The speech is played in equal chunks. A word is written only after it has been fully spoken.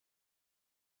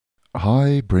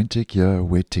Hi, BrenTech here,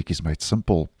 where tech is made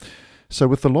simple. So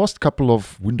with the last couple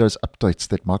of Windows updates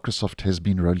that Microsoft has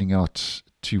been rolling out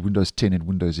to Windows 10 and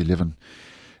Windows 11,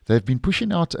 they've been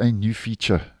pushing out a new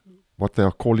feature, what they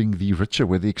are calling the richer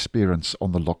weather experience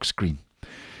on the lock screen.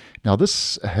 Now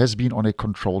this has been on a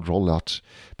controlled rollout,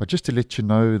 but just to let you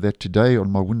know that today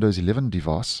on my Windows 11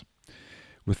 device,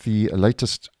 with the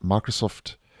latest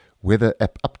Microsoft Weather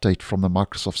app update from the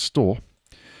Microsoft Store,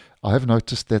 I have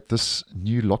noticed that this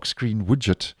new lock screen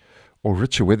widget, or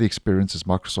richer weather experience as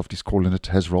Microsoft is calling it,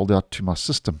 has rolled out to my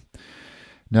system.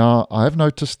 Now, I have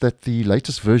noticed that the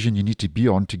latest version you need to be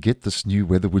on to get this new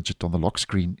weather widget on the lock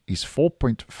screen is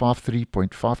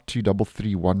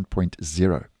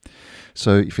 4.53.52331.0.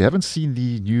 So if you haven't seen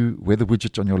the new weather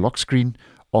widget on your lock screen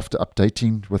after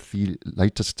updating with the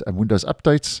latest Windows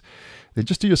updates, then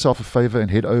just do yourself a favor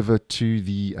and head over to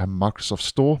the Microsoft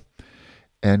Store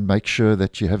and make sure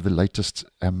that you have the latest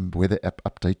weather app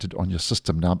updated on your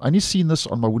system. Now, I've only seen this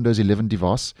on my Windows 11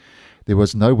 device. There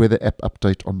was no weather app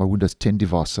update on my Windows 10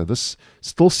 device. So this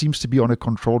still seems to be on a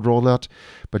controlled rollout,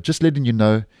 but just letting you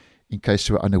know in case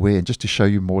you are unaware and just to show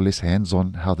you more or less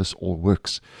hands-on how this all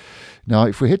works. Now,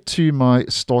 if we head to my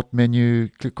Start menu,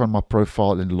 click on my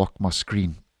profile and lock my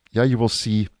screen. Here you will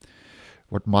see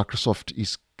what Microsoft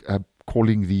is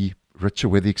calling the richer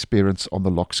weather experience on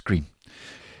the lock screen.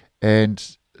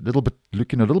 And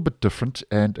looking a little bit different.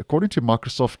 And according to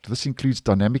Microsoft, this includes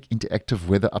dynamic interactive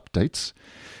weather updates.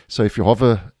 So if you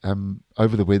hover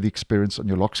over the weather experience on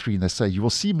your lock screen, they say you will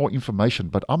see more information,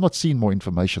 but I'm not seeing more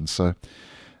information. So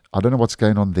I don't know what's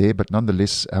going on there, but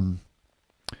nonetheless,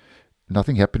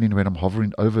 nothing happening when I'm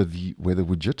hovering over the weather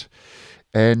widget.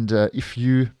 And if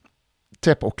you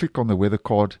tap or click on the weather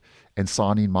card and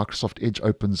sign in, Microsoft Edge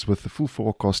opens with the full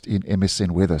forecast in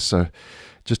MSN Weather. So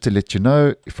just to let you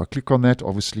know, if I click on that,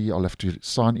 obviously I'll have to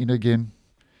sign in again,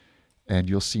 and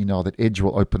you'll see now that Edge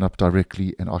will open up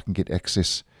directly and I can get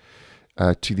access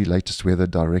to the latest weather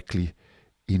directly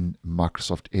in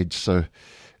Microsoft Edge. So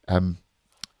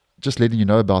just letting you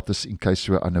know about this in case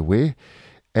you are unaware.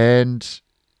 And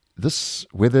this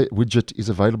weather widget is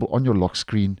available on your lock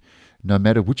screen no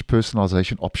matter which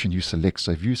personalization option you select.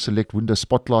 So if you select Windows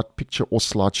Spotlight, Picture or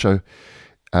Slideshow,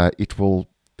 it will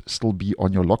still be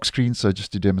on your lock screen. So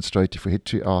just to demonstrate, if we head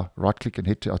to our right click and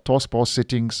head to our taskbar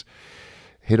settings,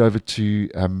 head over to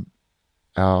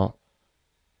our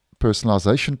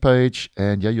personalization page,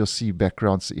 and yeah, you'll see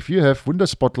backgrounds. If you have Windows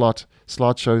Spotlight,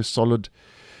 Slideshow, Solid,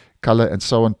 Color and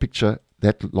so on, Picture,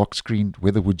 that lock screen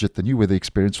weather widget, the new weather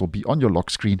experience, will be on your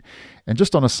lock screen. And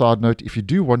just on a side note, if you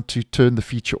do want to turn the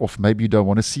feature off, maybe you don't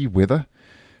want to see weather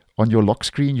on your lock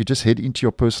screen, you just head into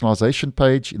your personalization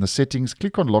page in the settings,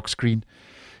 click on lock screen,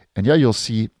 and yeah, you'll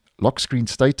see lock screen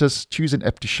status. Choose an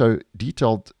app to show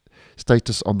detailed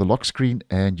status on the lock screen,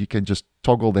 and you can just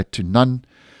toggle that to none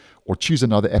or choose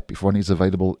another app if one is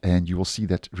available, and you will see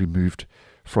that removed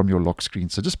from your lock screen.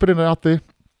 So just putting it out there.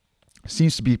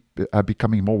 Seems to be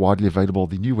becoming more widely available,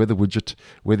 the new weather widget,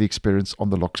 weather experience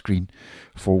on the lock screen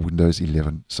for Windows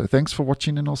 11. So thanks for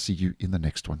watching, and I'll see you in the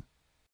next one.